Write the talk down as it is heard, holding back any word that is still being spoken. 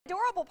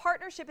adorable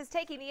partnership is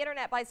taking the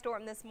internet by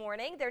storm this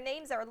morning. Their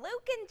names are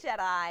Luke and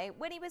Jedi.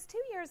 When he was 2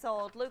 years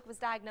old, Luke was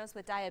diagnosed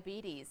with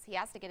diabetes. He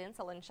has to get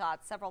insulin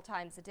shots several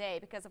times a day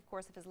because, of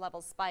course, if his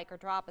levels spike or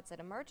drop, it's an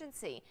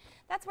emergency.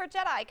 That's where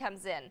Jedi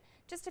comes in.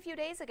 Just a few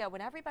days ago,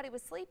 when everybody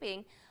was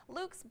sleeping,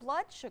 Luke's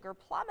blood sugar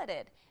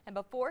plummeted. And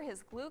before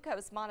his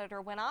glucose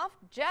monitor went off,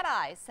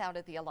 Jedi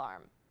sounded the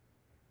alarm.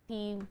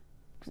 He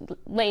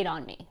laid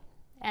on me.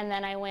 And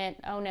then I went,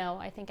 oh no,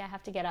 I think I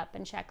have to get up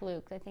and check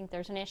Luke. I think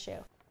there's an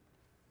issue.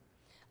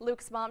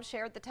 Luke's mom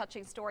shared the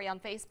touching story on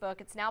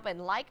Facebook. It's now been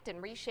liked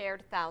and reshared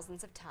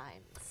thousands of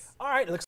times. All right.